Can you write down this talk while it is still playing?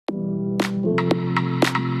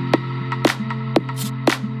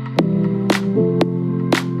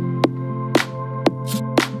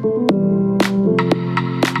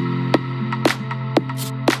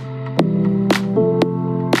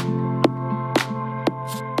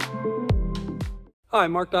Hi,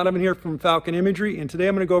 Mark Donovan here from Falcon Imagery, and today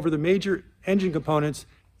I'm going to go over the major engine components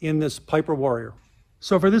in this Piper Warrior.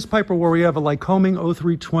 So for this Piper Warrior, we have a Lycoming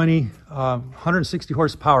O-320 160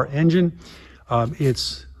 horsepower engine.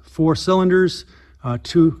 It's 4 cylinders,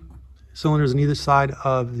 2 cylinders on either side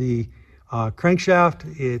of the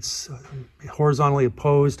crankshaft. It's horizontally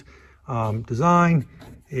opposed design,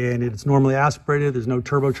 and it's normally aspirated. There's no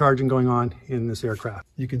turbocharging going on in this aircraft.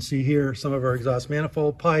 You can see here some of our exhaust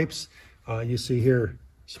manifold pipes. You see here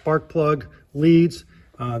spark plug leads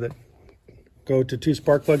that go to 2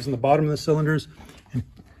 spark plugs in the bottom of the cylinders. And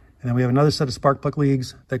then we have another set of spark plug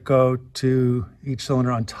leads that go to each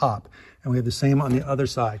cylinder on top. And we have the same on the other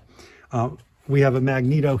side. We have a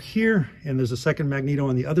magneto here, and there's a second magneto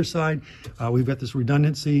on the other side. We've got this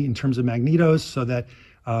redundancy in terms of magnetos so that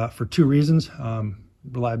for 2 reasons,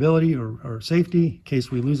 reliability or safety. In case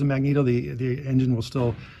we lose a magneto, the engine will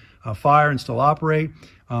still fire and still operate.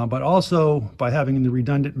 But also by having the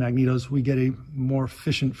redundant magnetos, we get a more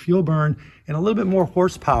efficient fuel burn and a little bit more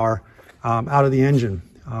horsepower out of the engine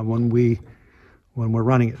when we're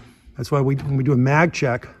running it. That's why when we do a mag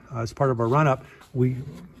check as part of our run-up, we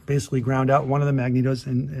basically ground out one of the magnetos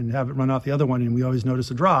and have it run off the other one, and we always notice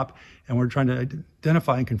a drop, and we're trying to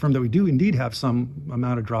identify and confirm that we do indeed have some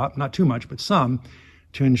amount of drop, not too much, but some,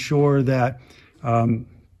 to ensure that,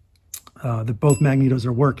 that both magnetos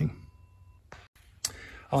are working.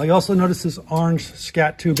 You also notice this orange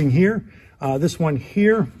scat tubing here. This one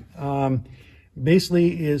here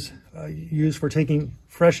basically is used for taking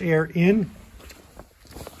fresh air in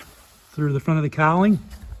through the front of the cowling.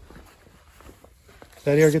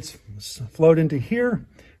 That air gets flowed into here,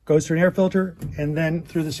 goes through an air filter, and then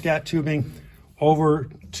through the scat tubing over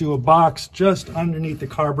to a box just underneath the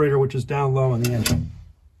carburetor, which is down low in the engine.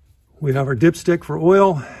 We have our dipstick for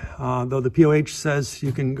oil. Though the POH says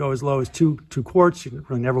you can go as low as 2 quarts, you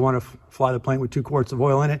really never want to fly the plane with 2 quarts of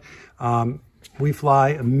oil in it. We fly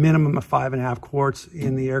a minimum of 5.5 quarts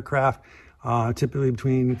in the aircraft. Typically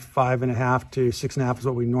between 5.5 to 6.5 is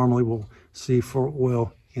what we normally will see for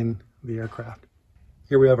oil in the aircraft.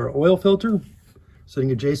 Here we have our oil filter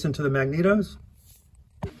sitting adjacent to the magnetos.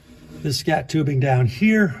 This scat tubing down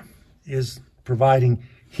here is providing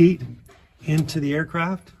heat into the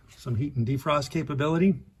aircraft, some heat and defrost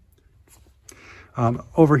capability.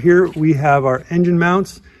 Over here we have our engine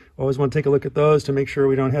mounts. Always want to take a look at those to make sure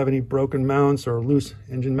we don't have any broken mounts or loose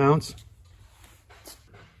engine mounts.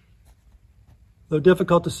 Though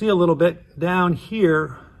difficult to see a little bit, down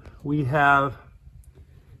here we have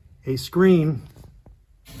a screen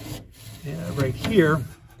right here,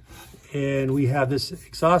 and we have this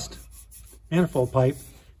exhaust manifold pipe,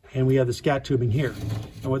 and we have the scat tubing here.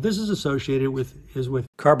 And what this is associated with is with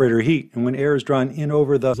carburetor heat. And when air is drawn in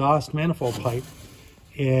over the exhaust manifold pipe,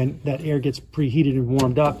 and that air gets preheated and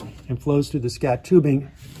warmed up and flows through the scat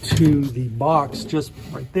tubing to the box just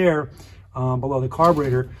right there below the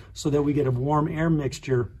carburetor, so that we get a warm air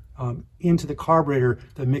mixture into the carburetor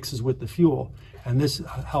that mixes with the fuel. And this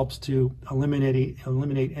helps to eliminate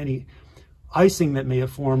any icing that may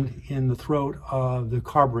have formed in the throat of the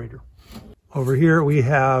carburetor. Over here we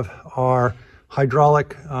have our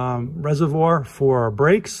hydraulic reservoir for our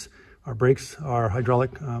brakes. Our brakes are hydraulic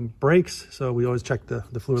brakes, so we always check the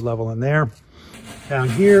fluid level in there. Down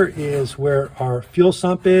here is where our fuel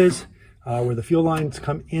sump is, where the fuel lines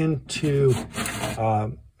come into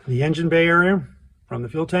the engine bay area from the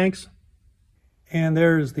fuel tanks. And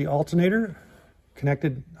there's the alternator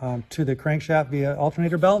connected to the crankshaft via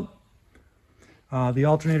alternator belt. The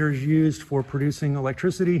alternator is used for producing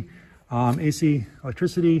electricity, AC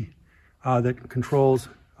electricity that controls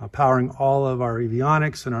powering all of our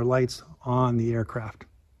avionics and our lights on the aircraft.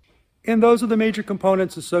 And those are the major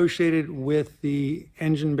components associated with the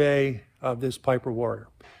engine bay of this Piper Warrior.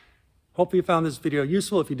 Hopefully you found this video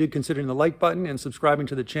useful. If you did, consider hitting the like button and subscribing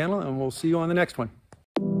to the channel, and we'll see you on the next one.